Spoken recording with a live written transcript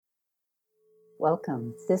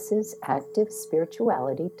Welcome. This is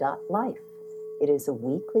ActiveSpirituality.life. It is a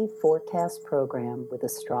weekly forecast program with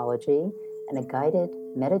astrology and a guided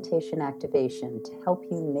meditation activation to help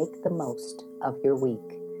you make the most of your week.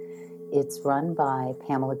 It's run by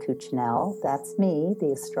Pamela Cuccinell, that's me,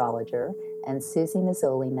 the astrologer, and Susie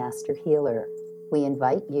Mazzoli, Master Healer. We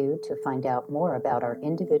invite you to find out more about our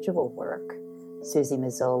individual work. Susie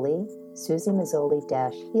Mazzoli,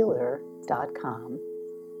 SusieMazzoli-healer.com,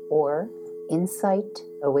 or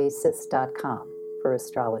insightoasis.com for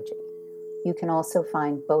astrology. You can also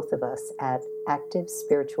find both of us at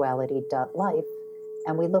activespirituality.life,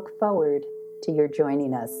 and we look forward to your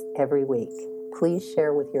joining us every week. Please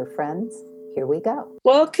share with your friends. Here we go.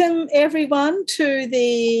 Welcome, everyone, to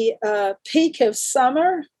the peak of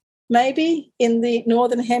summer, maybe, in the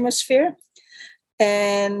Northern Hemisphere.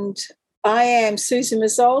 And I am Susie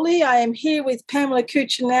Mazzoli. I am here with Pamela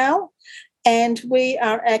Cuccinell, and we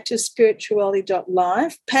are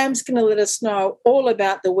activespirituality.life. Pam's going to let us know all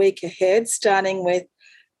about the week ahead, starting with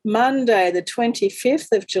Monday, the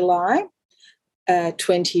 25th of July,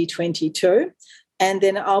 2022. And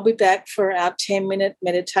then I'll be back for our 10-minute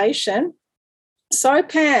meditation. So,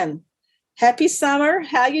 Pam, happy summer.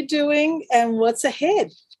 How are you doing and what's ahead?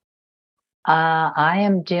 I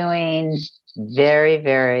am doing very,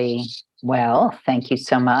 very well. Thank you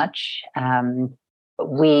so much.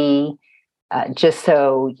 Just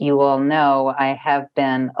so you all know, I have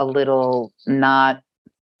been a little not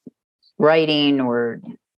writing or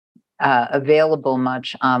available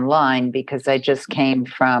much online because I just came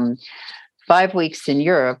from 5 weeks in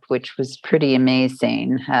Europe, which was pretty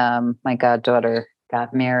amazing. My goddaughter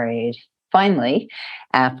got married finally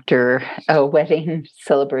after a wedding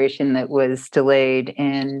celebration that was delayed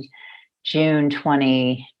in June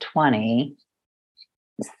 2020.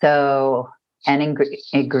 And in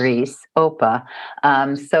Greece, Opa.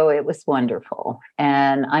 So it was wonderful.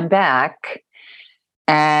 And I'm back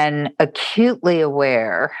and acutely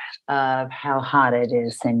aware of how hot it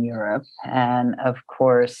is in Europe. And of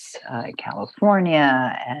course,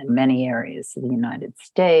 California and many areas of the United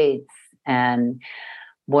States, and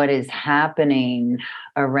what is happening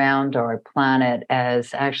around our planet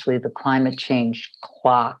as actually the climate change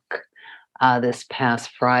clock this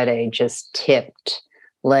past Friday just tipped,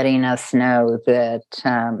 letting us know that,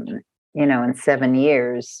 in 7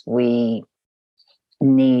 years, we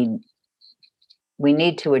need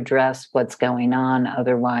to address what's going on.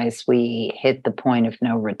 Otherwise, we hit the point of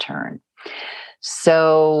no return.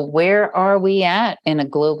 So where are we at in a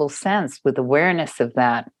global sense with awareness of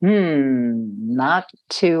that? Not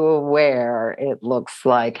too aware, it looks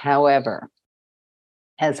like. However,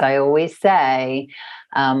 as I always say,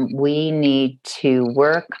 we need to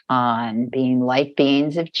work on being light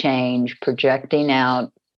beings of change, projecting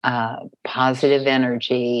out positive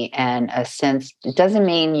energy and a sense. It doesn't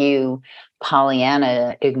mean you,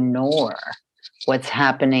 Pollyanna, ignore what's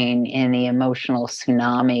happening in the emotional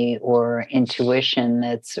tsunami or intuition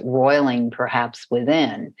that's roiling perhaps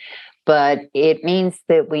within. But it means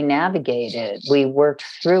that we navigate it, we work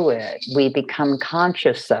through it, we become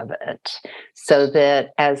conscious of it, so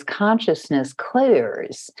that as consciousness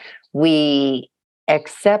clears, we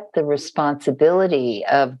accept the responsibility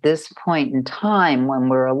of this point in time when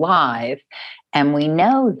we're alive, and we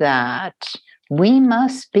know that we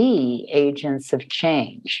must be agents of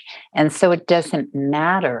change. And so it doesn't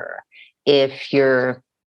matter if you're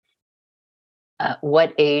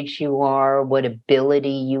what age you are, what ability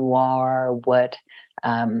you are, what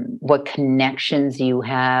connections you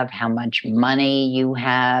have, how much money you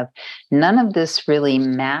have. None of this really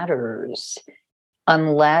matters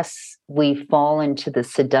unless we fall into the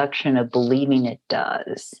seduction of believing it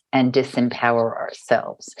does and disempower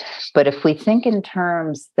ourselves. But if we think in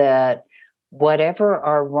terms that whatever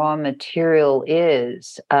our raw material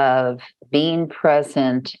is of being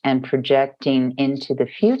present and projecting into the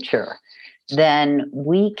future, then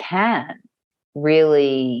we can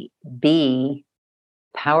really be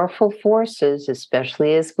powerful forces,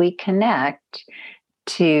 especially as we connect,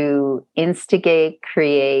 to instigate,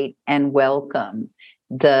 create, and welcome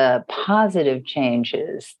the positive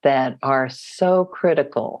changes that are so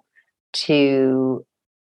critical to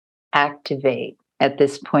activate at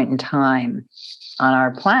this point in time on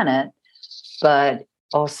our planet, but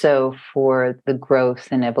also for the growth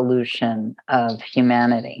and evolution of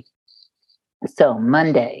humanity. So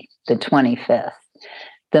Monday, the 25th,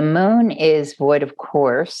 the moon is void of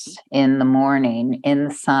course in the morning in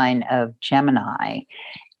the sign of Gemini.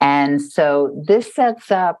 And so this sets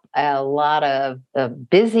up a lot of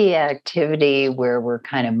busy activity where we're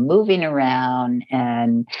kind of moving around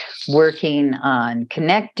and working on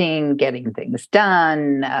connecting, getting things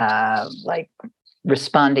done, like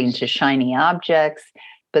responding to shiny objects.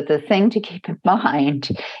 But the thing to keep in mind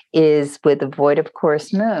is with the void of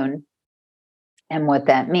course moon, and what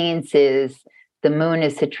that means is the moon,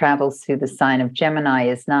 as it travels through the sign of Gemini,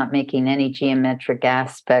 is not making any geometric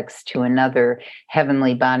aspects to another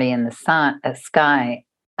heavenly body in the sky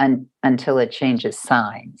until it changes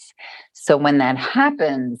signs. So when that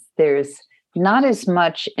happens, there's not as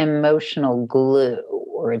much emotional glue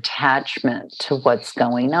or attachment to what's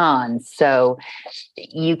going on. So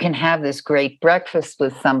you can have this great breakfast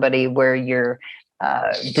with somebody where you're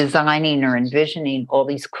designing or envisioning all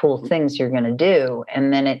these cool things you're going to do,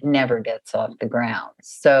 and then it never gets off the ground.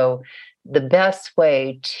 So the best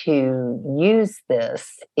way to use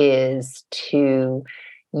this is to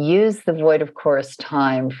use the void of course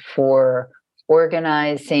time for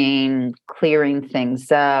organizing, clearing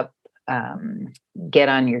things up, get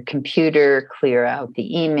on your computer, clear out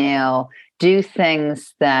the email, do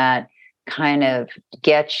things that kind of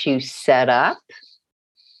get you set up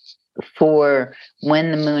for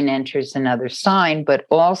when the moon enters another sign, but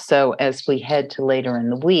also as we head to later in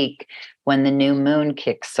the week when the new moon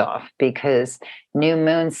kicks off, because new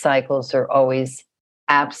moon cycles are always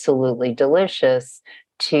absolutely delicious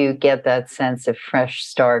to get that sense of fresh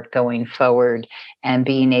start going forward and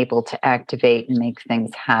being able to activate and make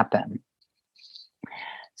things happen.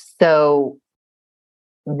 So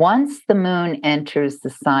once the moon enters the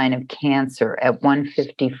sign of Cancer at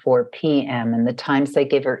 1:54 p.m., and the times I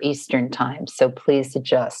give are Eastern time, so please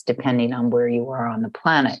adjust depending on where you are on the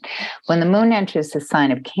planet. When the moon enters the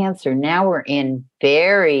sign of Cancer, now we're in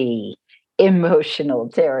very emotional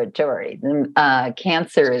territory.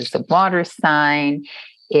 Cancer is a water sign.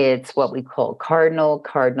 It's what we call cardinal.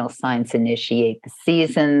 Cardinal signs initiate the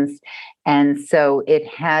seasons. And so it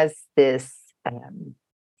has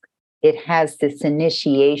this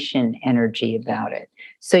initiation energy about it.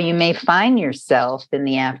 So you may find yourself in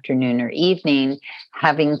the afternoon or evening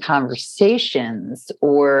having conversations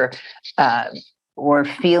or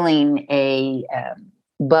feeling a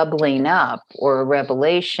bubbling up or a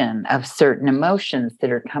revelation of certain emotions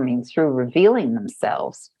that are coming through, revealing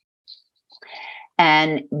themselves.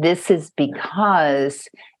 And this is because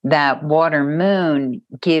that water moon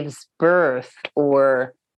gives birth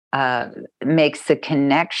or makes a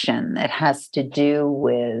connection that has to do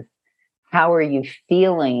with how are you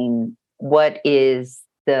feeling?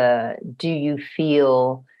 Do you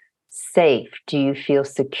feel safe? Do you feel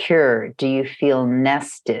secure? Do you feel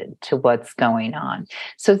nested to what's going on?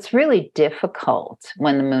 So it's really difficult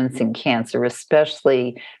when the moon's in Cancer,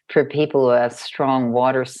 especially for people who have strong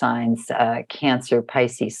water signs, Cancer,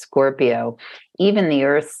 Pisces, Scorpio, even the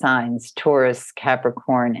earth signs, Taurus,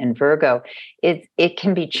 Capricorn, and Virgo. It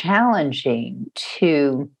can be challenging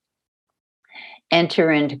to enter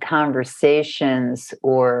into conversations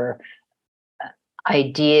or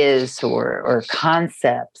ideas or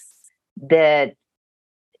concepts that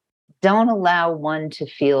don't allow one to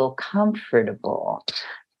feel comfortable.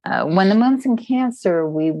 When the moon's in Cancer,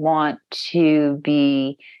 we want to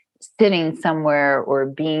be sitting somewhere or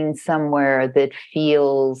being somewhere that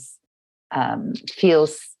feels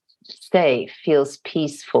safe, feels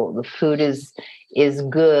peaceful. The food is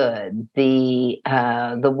good.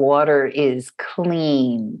 The water is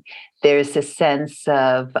clean. There's a sense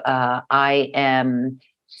of I am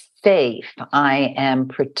safe. I am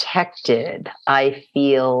protected. I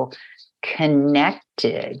feel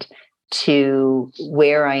connected to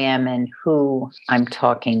where I am and who I'm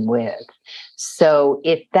talking with. So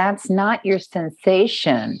if that's not your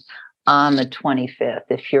sensation on the 25th,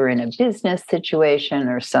 if you're in a business situation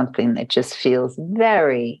or something that just feels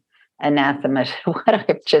very anathema to what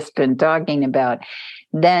I've just been talking about,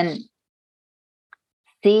 then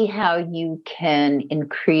see how you can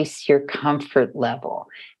increase your comfort level.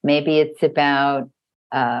 Maybe it's about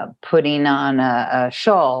putting on a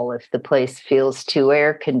shawl if the place feels too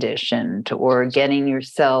air conditioned, or getting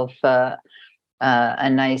yourself a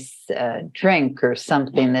nice drink or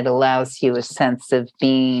something that allows you a sense of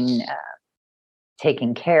being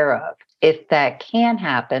taken care of. If that can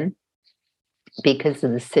happen because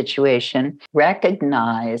of the situation,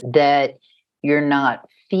 recognize that you're not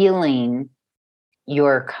feeling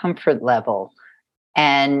your comfort level.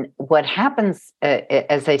 And what happens,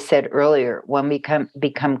 as I said earlier, when we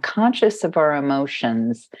become conscious of our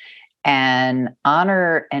emotions and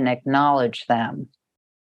honor and acknowledge them,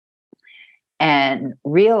 and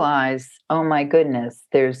realize, oh my goodness,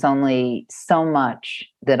 there's only so much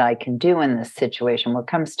that I can do in this situation. What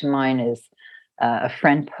comes to mind is a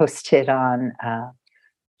friend posted on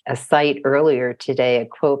a site earlier today a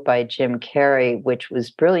quote by Jim Carrey, which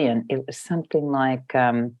was brilliant. It was something like,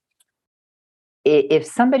 if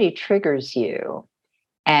somebody triggers you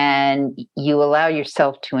and you allow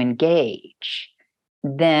yourself to engage,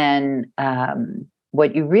 then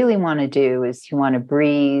what you really want to do is you want to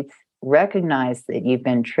breathe, recognize that you've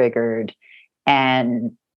been triggered,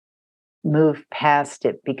 and move past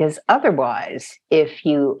it. Because otherwise, if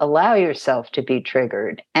you allow yourself to be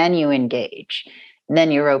triggered and you engage,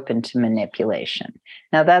 then you're open to manipulation.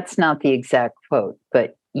 Now, that's not the exact quote,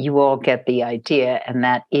 but you all get the idea. And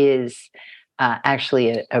that is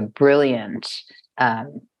actually a brilliant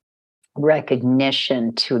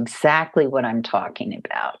recognition to exactly what I'm talking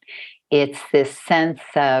about. It's this sense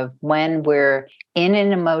of when we're in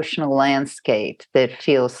an emotional landscape that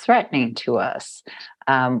feels threatening to us,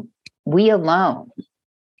 we alone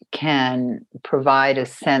can provide a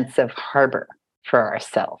sense of harbor for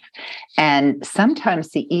ourselves. And sometimes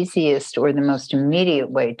the easiest or the most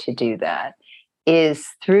immediate way to do that is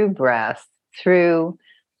through breath, through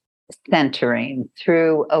centering,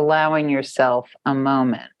 through allowing yourself a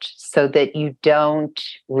moment so that you don't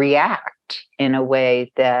react in a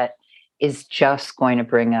way that is just going to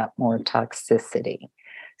bring up more toxicity.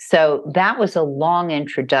 So that was a long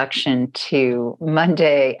introduction to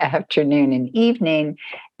Monday afternoon and evening.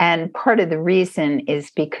 And part of the reason is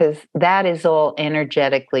because that is all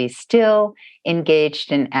energetically still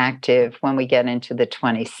engaged and active when we get into the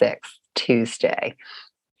 26th, Tuesday.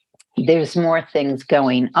 There's more things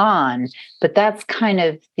going on, but that's kind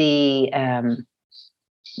of the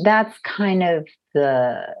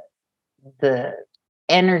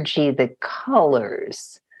energy that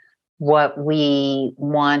colors what we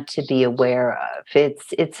want to be aware of.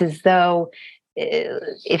 It's as though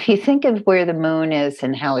if you think of where the moon is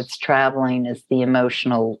and how it's traveling as the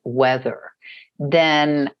emotional weather,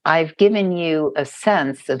 then I've given you a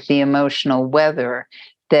sense of the emotional weather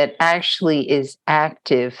that actually is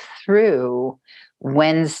active through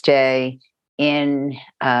Wednesday in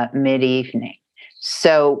mid-evening.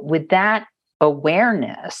 So with that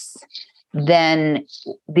awareness, then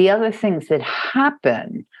the other things that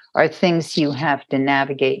happen are things you have to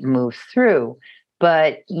navigate and move through.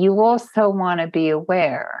 But you also want to be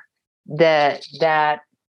aware that,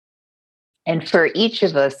 and for each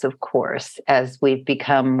of us, of course, as we've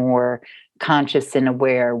become more conscious and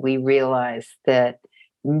aware, we realize that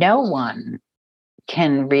no one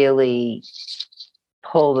can really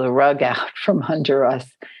pull the rug out from under us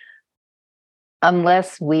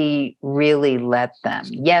unless we really let them.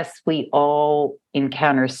 Yes, we all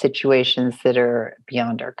encounter situations that are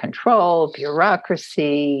beyond our control,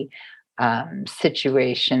 bureaucracy,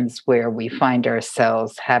 situations where we find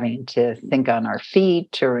ourselves having to think on our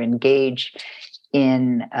feet or engage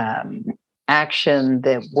in action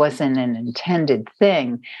that wasn't an intended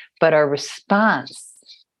thing. But our response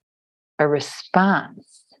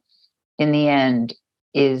in the end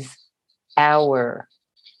is our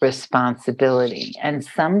responsibility. And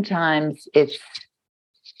sometimes it's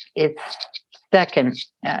second,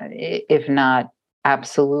 if not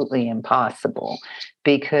absolutely impossible,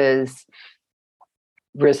 because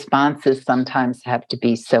responses sometimes have to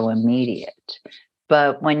be so immediate.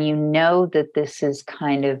 But when you know that this is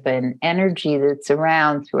kind of an energy that's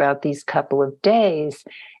around throughout these couple of days,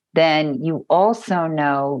 then you also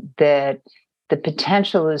know that the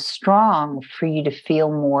potential is strong for you to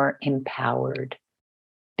feel more empowered.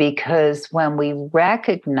 Because when we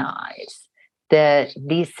recognize that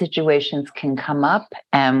these situations can come up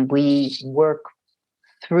and we work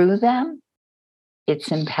through them,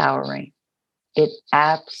 it's empowering. It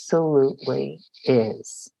absolutely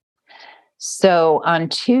is. So on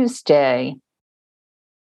Tuesday,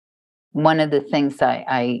 one of the things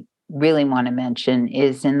I really want to mention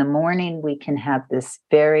is in the morning, we can have this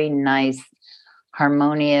very nice,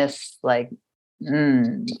 harmonious,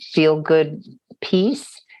 feel good peace.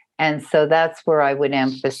 And so that's where I would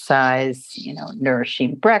emphasize,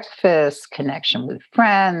 nourishing breakfast, connection with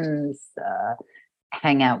friends,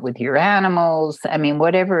 hang out with your animals. I mean,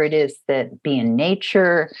 whatever it is that be in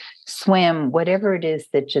nature, swim, whatever it is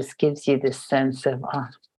that just gives you this sense of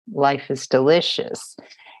life is delicious.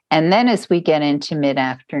 And then as we get into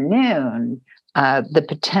mid-afternoon, the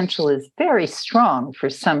potential is very strong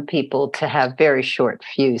for some people to have very short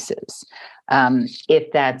fuses.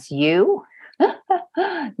 If that's you,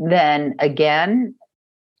 then again,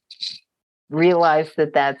 realize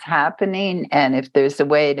that that's happening. And if there's a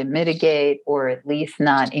way to mitigate or at least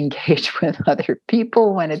not engage with other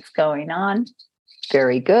people when it's going on,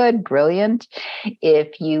 very good, brilliant.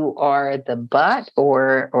 If you are the butt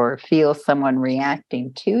or feel someone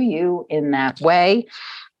reacting to you in that way,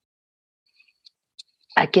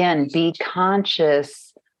 again, be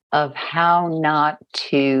conscious of how not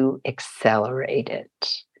to accelerate it.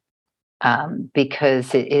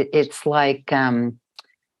 Because it's like,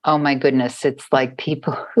 oh my goodness, it's like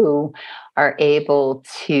people who are able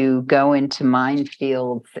to go into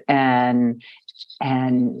minefields and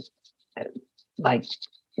like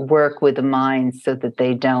work with the mind so that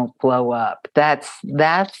they don't blow up. That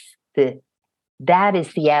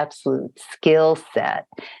is the absolute skill set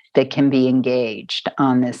that can be engaged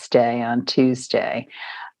on this day, on Tuesday.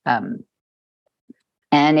 And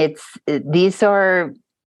these are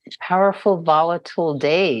powerful, volatile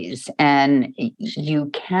days, and you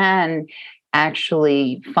can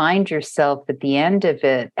actually find yourself at the end of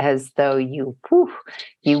it as though you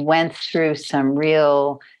went through some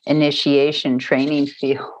real initiation training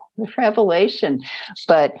field revelation.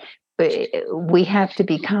 But we have to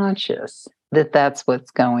be conscious that that's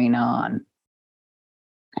what's going on.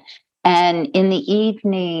 And in the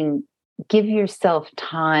evening, give yourself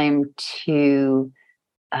time to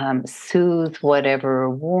soothe whatever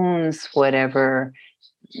wounds, whatever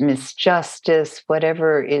misjustice,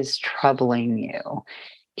 whatever is troubling you.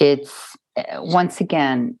 It's once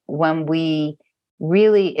again, when we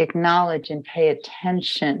really acknowledge and pay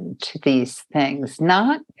attention to these things,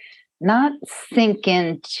 not sink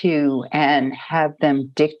into and have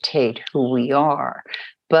them dictate who we are,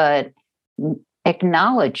 but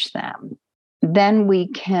acknowledge them. Then we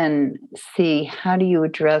can see, how do you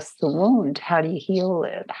address the wound? How do you heal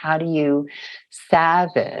it? How do you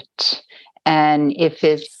salve it? And if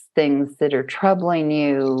it's things that are troubling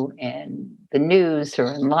you in the news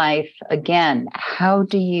or in life, again, how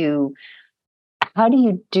do you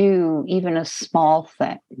do even a small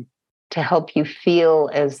thing to help you feel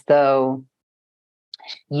as though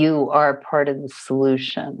you are part of the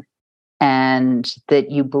solution and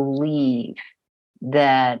that you believe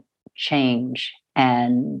that change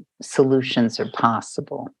and solutions are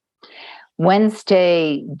possible?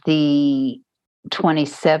 Wednesday, the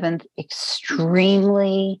 27th,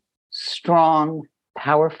 extremely strong,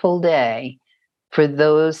 powerful day for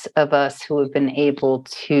those of us who have been able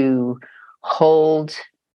to hold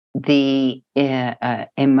the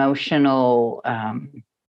emotional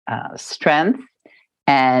strength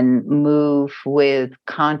and move with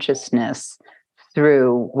consciousness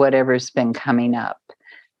through whatever's been coming up.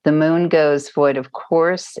 The moon goes void, of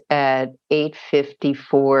course, at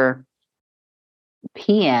 8:54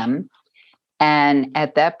 p.m. And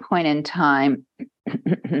at that point in time,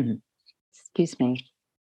 excuse me,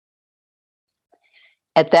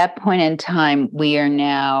 at that point in time, we are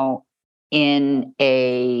now in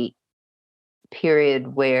a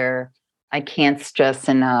period where I can't stress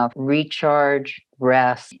enough, recharge,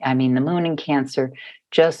 rest. I mean, the moon in Cancer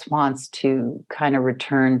just wants to kind of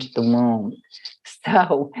return to the womb.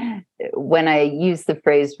 So when I use the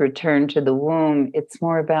phrase return to the womb, it's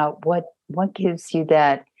more about what gives you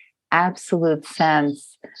that absolute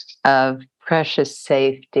sense of precious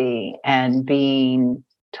safety and being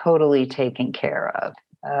totally taken care of.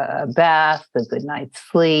 A bath, a good night's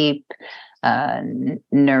sleep,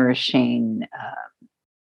 nourishing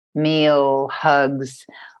meal, hugs,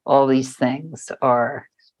 all these things are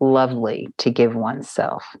lovely to give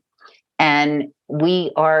oneself. And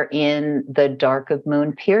we are in the dark of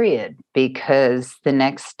moon period because the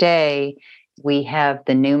next day we have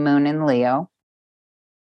the new moon in Leo.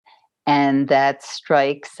 And that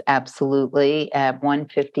strikes absolutely at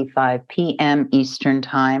 1:55 p.m. Eastern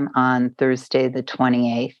Time on Thursday, the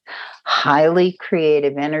 28th. Highly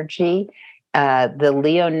creative energy. The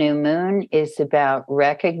Leo new moon is about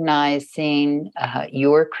recognizing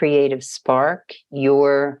your creative spark,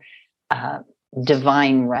 your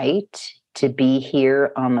divine right to be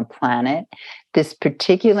here on the planet. This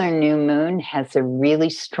particular new moon has a really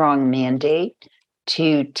strong mandate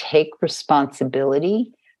to take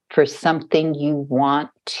responsibility for something you want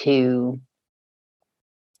to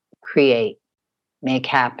create, make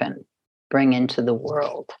happen, bring into the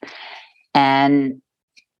world. And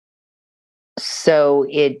so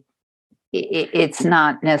it's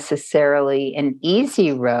not necessarily an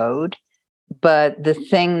easy road, but the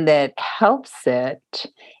thing that helps it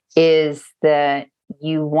is that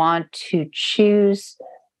you want to choose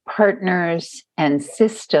partners and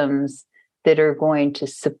systems that are going to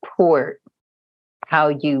support how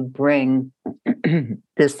you bring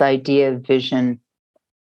this idea, vision,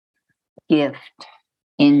 gift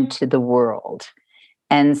into the world.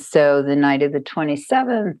 And so the night of the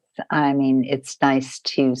 27th, I mean, it's nice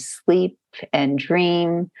to sleep and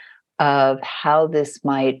dream of how this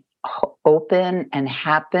might open and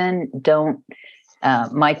happen. Don't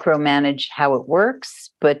micromanage how it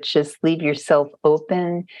works, but just leave yourself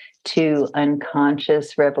open to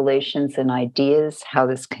unconscious revelations and ideas, how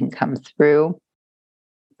this can come through.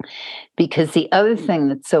 Because the other thing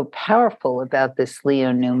that's so powerful about this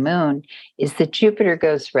Leo new moon is that Jupiter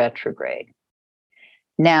goes retrograde.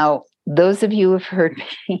 Now, those of you who have heard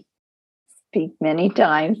me speak many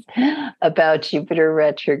times about Jupiter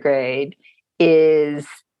retrograde is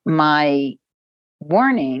my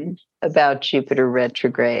warning about Jupiter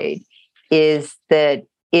retrograde is that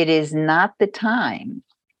it is not the time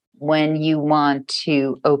when you want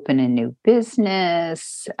to open a new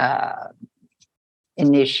business,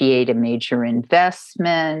 initiate a major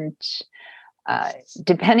investment,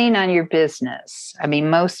 depending on your business. I mean,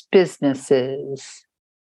 most businesses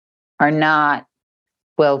are not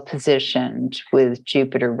well positioned with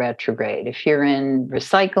Jupiter retrograde. If you're in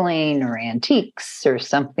recycling or antiques or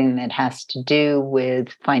something that has to do with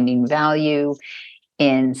finding value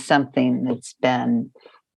in something that's been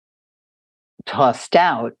tossed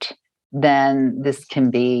out, then this can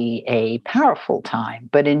be a powerful time.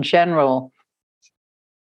 But in general,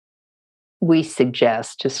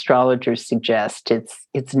 astrologers suggest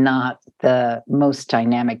it's not the most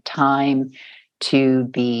dynamic time to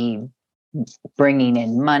be bringing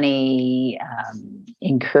in money,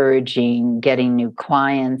 encouraging getting new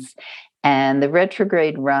clients. And the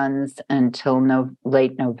retrograde runs until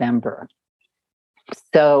late November.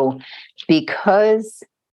 So because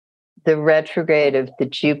the retrograde of the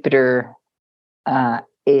Jupiter,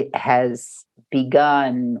 it has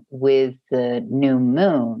begun with the new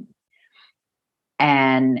moon,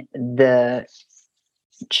 and the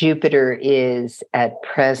Jupiter is at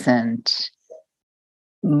present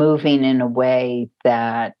moving in a way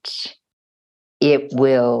that it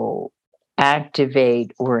will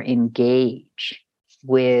activate or engage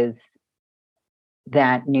with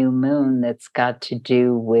that new moon that's got to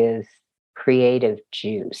do with creative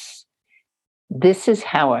juice. This is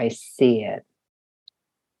how I see it.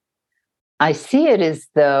 I see it as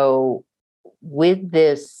though with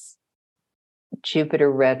this Jupiter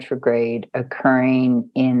retrograde occurring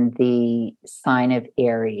in the sign of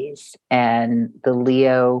Aries and the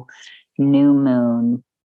Leo new moon,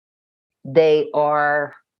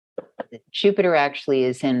 Jupiter actually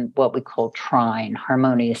is in what we call trine,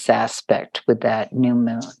 harmonious aspect with that new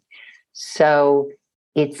moon. So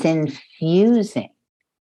it's infusing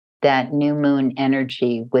that new moon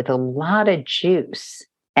energy with a lot of juice.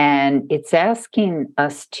 And it's asking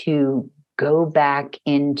us to go back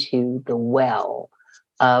into the well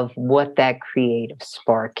of what that creative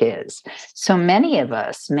spark is. So many of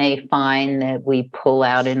us may find that we pull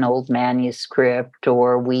out an old manuscript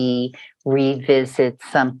or we revisit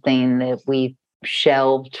something that we've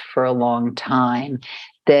shelved for a long time,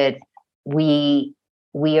 that we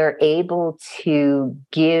are able to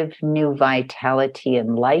give new vitality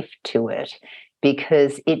and life to it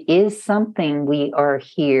because it is something we are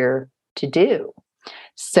here to do.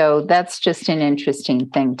 So that's just an interesting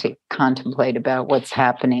thing to contemplate about what's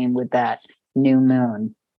happening with that new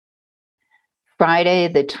moon. Friday,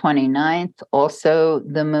 the 29th, also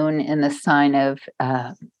the moon in the sign of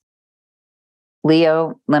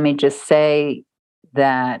Leo. Let me just say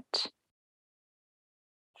that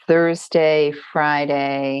Thursday,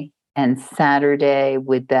 Friday, and Saturday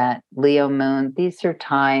with that Leo moon, these are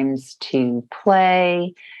times to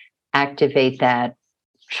play, activate that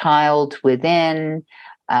child within,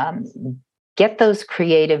 get those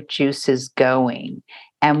creative juices going.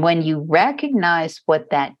 And when you recognize what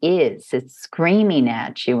that is, it's screaming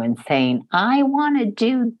at you and saying, I want to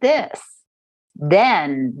do this.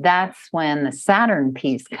 Then that's when the Saturn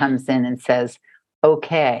piece comes in and says,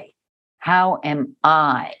 okay, how am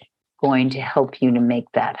I going to help you to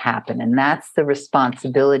make that happen? And that's the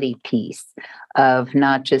responsibility piece of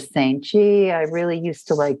not just saying, gee, I really used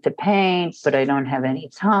to like to paint, but I don't have any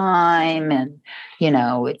time. And,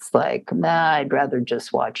 it's like, nah, I'd rather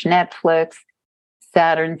just watch Netflix.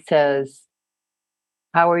 Saturn says,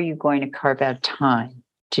 how are you going to carve out time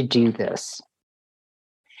to do this?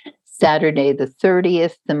 Saturday, the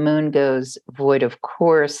 30th, the moon goes void of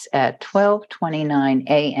course at 12:29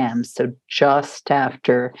 a.m., so just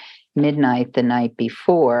after midnight the night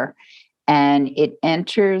before, and it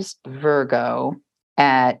enters Virgo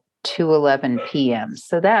at 2:11 p.m.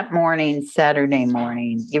 So that morning, Saturday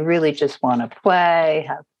morning, you really just want to play,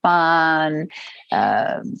 have fun,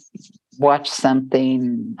 watch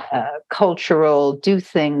something cultural, do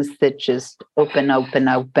things that just open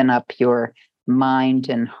up your mind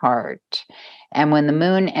and heart. And when the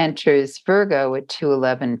moon enters Virgo at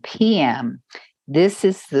 2:11 p.m., this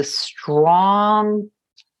is the strong,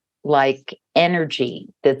 like,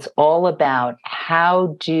 energy that's all about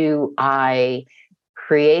how do I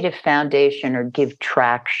create a foundation or give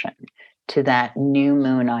traction to that new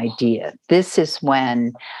moon idea. This is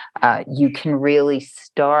when you can really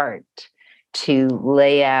start to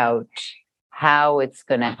lay out how it's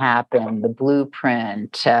going to happen, the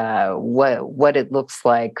blueprint, what it looks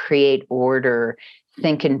like, create order,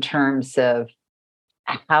 think in terms of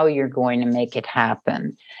how you're going to make it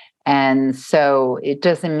happen. And so it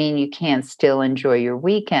doesn't mean you can't still enjoy your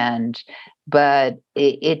weekend, but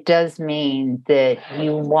it does mean that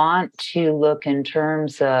you want to look in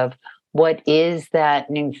terms of what is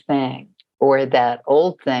that new thing or that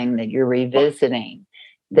old thing that you're revisiting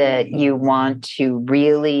that you want to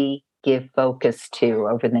really give focus to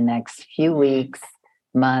over the next few weeks,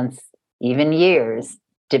 months, even years,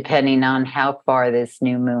 depending on how far this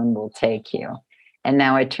new moon will take you. And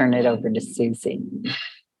now I turn it over to Susie.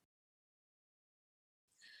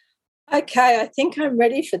 Okay, I think I'm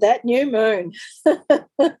ready for that new moon.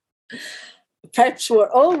 Perhaps we're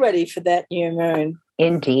all ready for that new moon.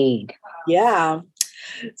 Indeed. Yeah.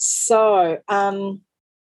 So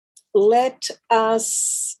let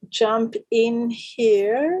us jump in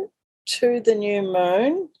here to the new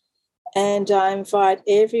moon. And I invite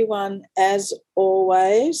everyone, as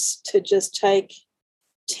always, to just take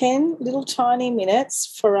 10 little tiny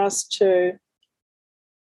minutes for us to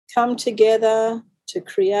come together to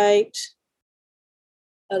create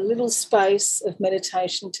a little space of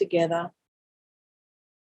meditation together.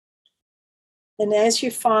 And as you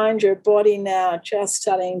find your body now just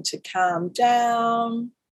starting to calm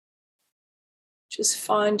down, just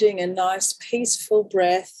finding a nice peaceful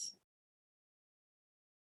breath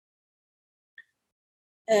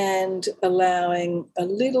and allowing a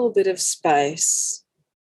little bit of space.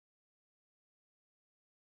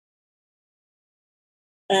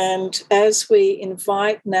 And as we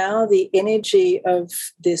invite now the energy of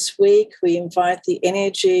this week, we invite the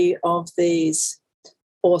energy of these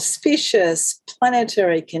auspicious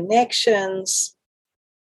planetary connections.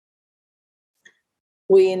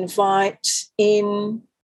 We invite in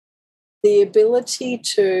the ability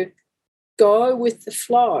to go with the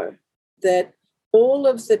flow, that all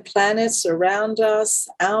of the planets around us,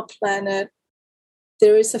 our planet,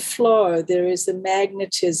 there is a flow, there is a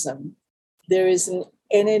magnetism, there is an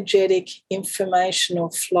energetic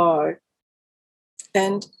informational flow.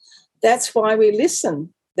 And that's why we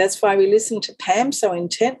listen. That's why we listen to Pam so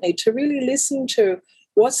intently, to really listen to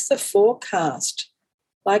what's the forecast.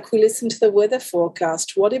 Like we listen to the weather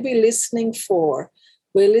forecast. What are we listening for?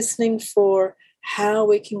 We're listening for how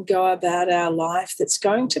we can go about our life that's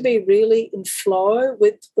going to be really in flow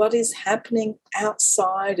with what is happening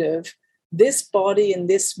outside of this body and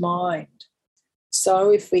this mind.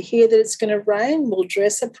 So if we hear that it's going to rain, we'll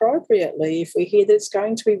dress appropriately. If we hear that it's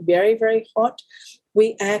going to be very, very hot,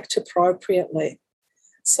 we act appropriately.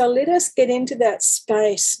 So let us get into that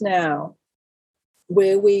space now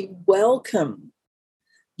where we welcome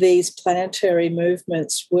these planetary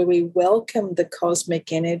movements, where we welcome the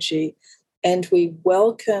cosmic energy, and we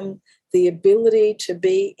welcome the ability to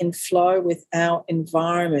be in flow with our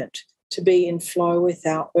environment, to be in flow with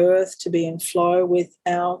our earth, to be in flow with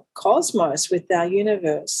our cosmos, with our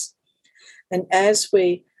universe. And as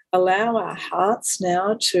we allow our hearts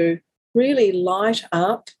now to really light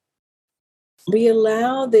up, we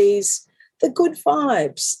allow the good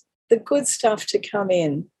vibes, the good stuff to come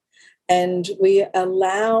in. And we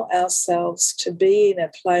allow ourselves to be in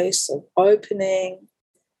a place of opening,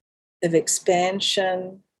 of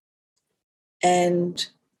expansion, and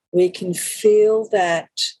we can feel that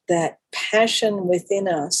passion within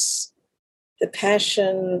us, the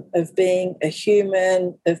passion of being a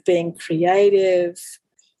human, of being creative,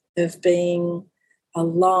 of being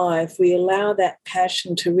alive. We allow that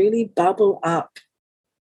passion to really bubble up.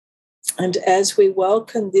 And as we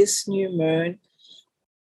welcome this new moon,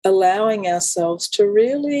 allowing ourselves to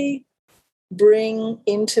really bring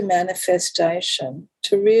into manifestation,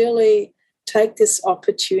 to really take this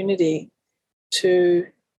opportunity to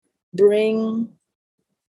bring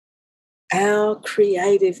our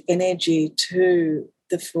creative energy to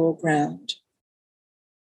the foreground.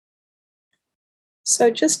 So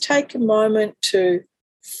just take a moment to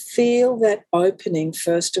feel that opening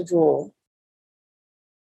first of all.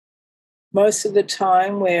 Most of the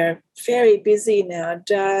time we're very busy in our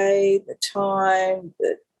day, the time,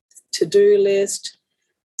 the to-do list.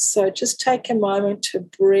 So just take a moment to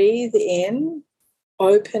breathe in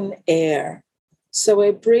open air. So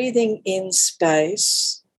we're breathing in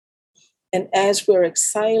space. And as we're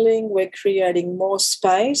exhaling, we're creating more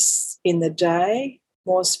space in the day,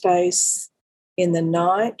 more space in the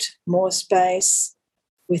night, more space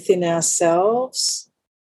within ourselves,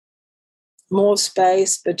 more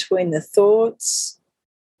space between the thoughts.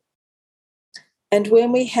 And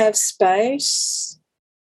when we have space,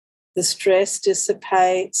 the stress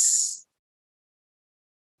dissipates.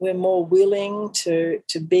 We're more willing to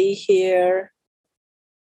be here.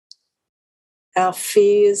 Our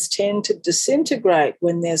fears tend to disintegrate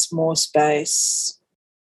when there's more space.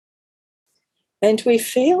 And we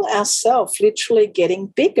feel ourselves literally getting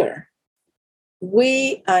bigger.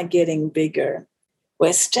 We are getting bigger.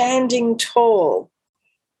 We're standing tall.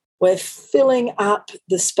 We're filling up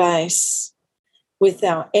the space with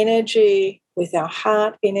our energy, with our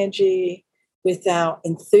heart energy, with our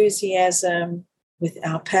enthusiasm, with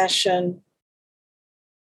our passion.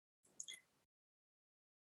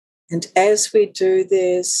 And as we do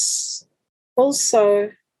this,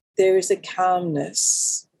 also there is a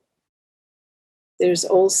calmness. There's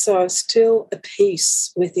also still a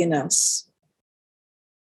peace within us.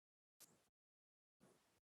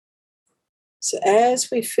 So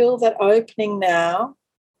as we feel that opening now,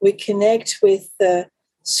 we connect with the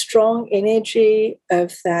strong energy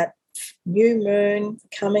of that new moon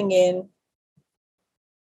coming in,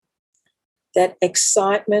 that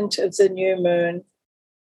excitement of the new moon,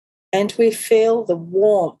 and we feel the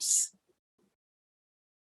warmth.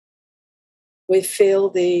 We feel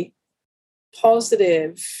the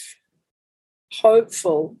positive,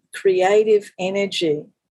 hopeful, creative energy.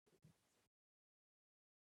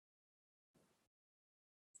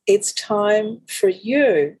 It's time for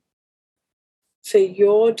you, for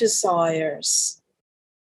your desires,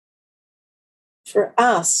 for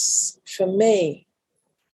us, for me.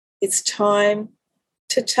 It's time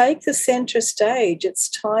to take the center stage. It's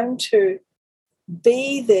time to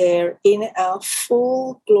be there in our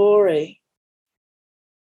full glory.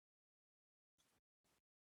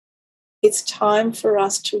 It's time for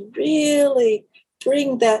us to really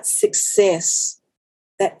bring that success,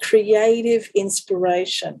 that creative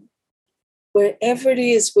inspiration, wherever it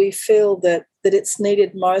is we feel that it's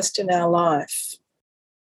needed most in our life.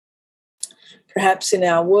 Perhaps in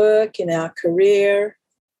our work, in our career,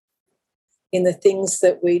 in the things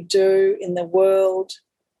that we do in the world.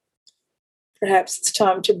 Perhaps it's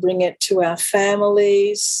time to bring it to our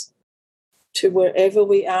families, to wherever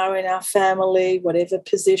we are in our family, whatever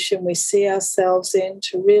position we see ourselves in,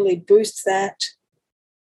 to really boost that.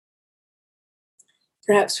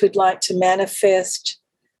 Perhaps we'd like to manifest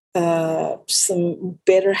some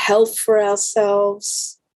better health for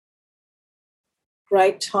ourselves.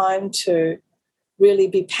 Great time to really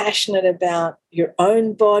be passionate about your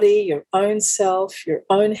own body, your own self, your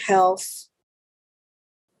own health,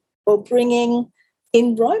 or bringing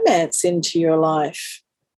in romance into your life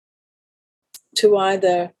to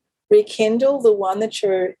either rekindle the one that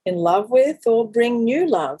you're in love with or bring new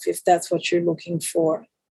love if that's what you're looking for.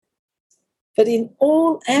 But in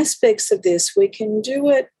all aspects of this, we can do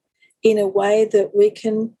it in a way that we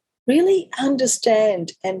can really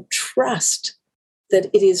understand and trust that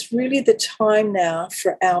it is really the time now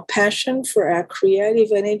for our passion, for our creative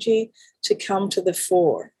energy to come to the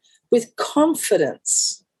fore with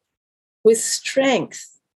confidence, with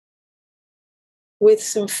strength, with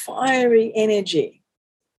some fiery energy.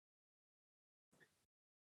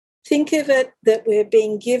 Think of it that we're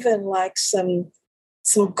being given like some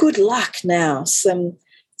good luck now, some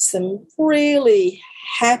really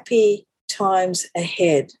happy times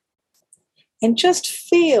ahead. And just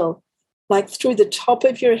feel like through the top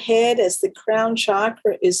of your head as the crown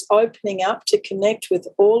chakra is opening up to connect with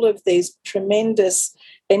all of these tremendous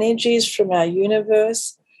energies from our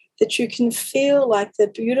universe, that you can feel like the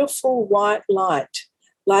beautiful white light,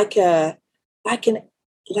 like a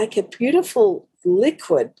beautiful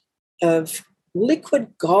liquid of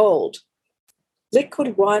liquid gold,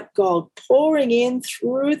 liquid white gold pouring in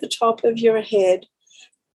through the top of your head,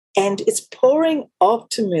 and it's pouring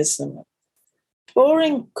optimism,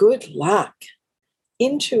 pouring good luck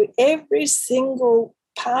into every single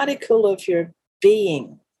particle of your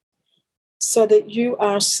being so that you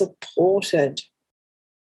are supported,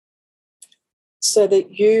 so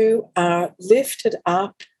that you are lifted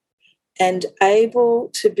up and able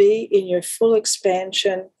to be in your full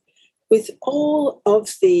expansion with all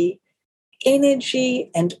of the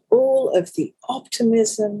energy and all of the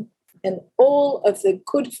optimism and all of the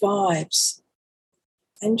good vibes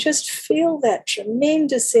And just feel that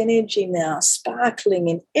tremendous energy now sparkling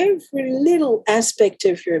in every little aspect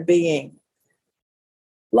of your being,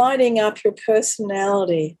 lighting up your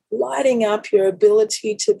personality, lighting up your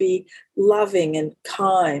ability to be loving and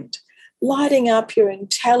kind, lighting up your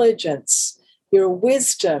intelligence, your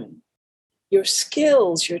wisdom, your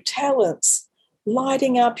skills, your talents,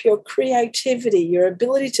 lighting up your creativity, your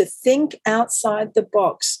ability to think outside the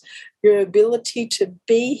box, your ability to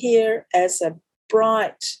be here as a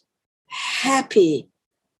bright, happy,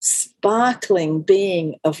 sparkling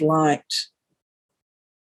being of light.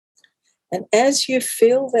 And as you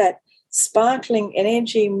feel that sparkling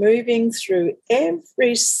energy moving through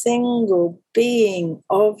every single being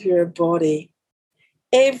of your body,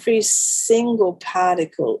 every single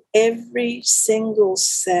particle, every single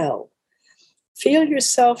cell, feel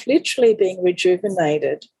yourself literally being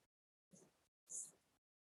rejuvenated.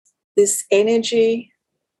 This energy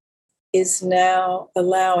is now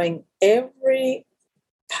allowing every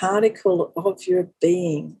particle of your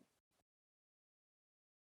being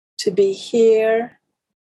to be here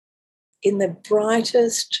in the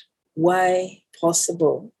brightest way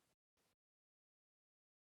possible.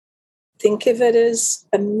 Think of it as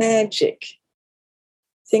a magic.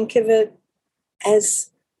 Think of it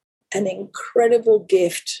as an incredible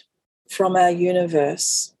gift from our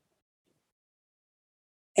universe.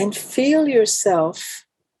 And feel yourself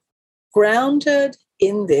grounded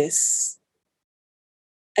in this,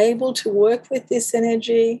 able to work with this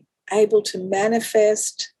energy, able to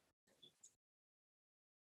manifest,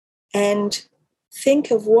 and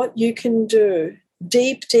think of what you can do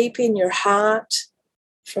deep, deep in your heart,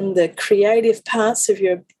 from the creative parts of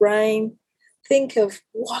your brain. Think of,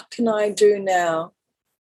 what can I do now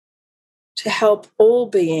to help all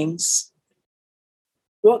beings?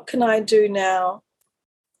 What can I do now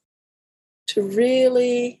to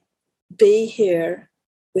really be here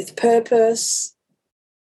with purpose,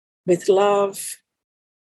 with love,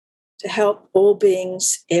 to help all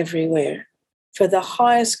beings everywhere for the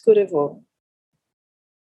highest good of all?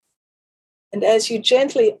 And as you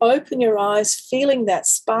gently open your eyes, feeling that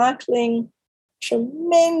sparkling,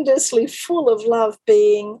 tremendously full of love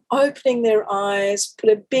being, opening their eyes, put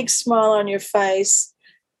a big smile on your face,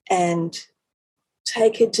 and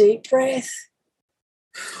take a deep breath.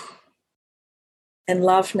 And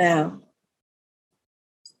love now.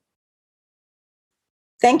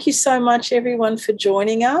 Thank you so much, everyone, for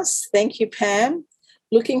joining us. Thank you, Pam.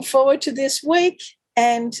 Looking forward to this week,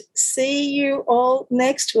 and see you all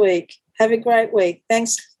next week. Have a great week.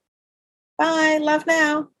 Thanks. Bye. Love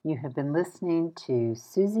now. You have been listening to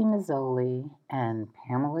Susie Mazzoli and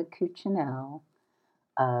Pamela Cuccinell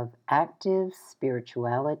of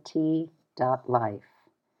ActiveSpirituality.life.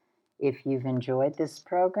 If you've enjoyed this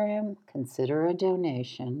program, consider a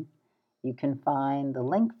donation. You can find the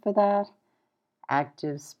link for that,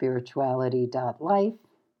 ActiveSpirituality.life.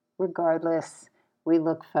 Regardless, we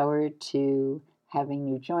look forward to having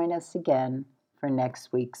you join us again for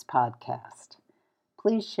next week's podcast.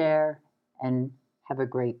 Please share and have a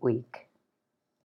great week.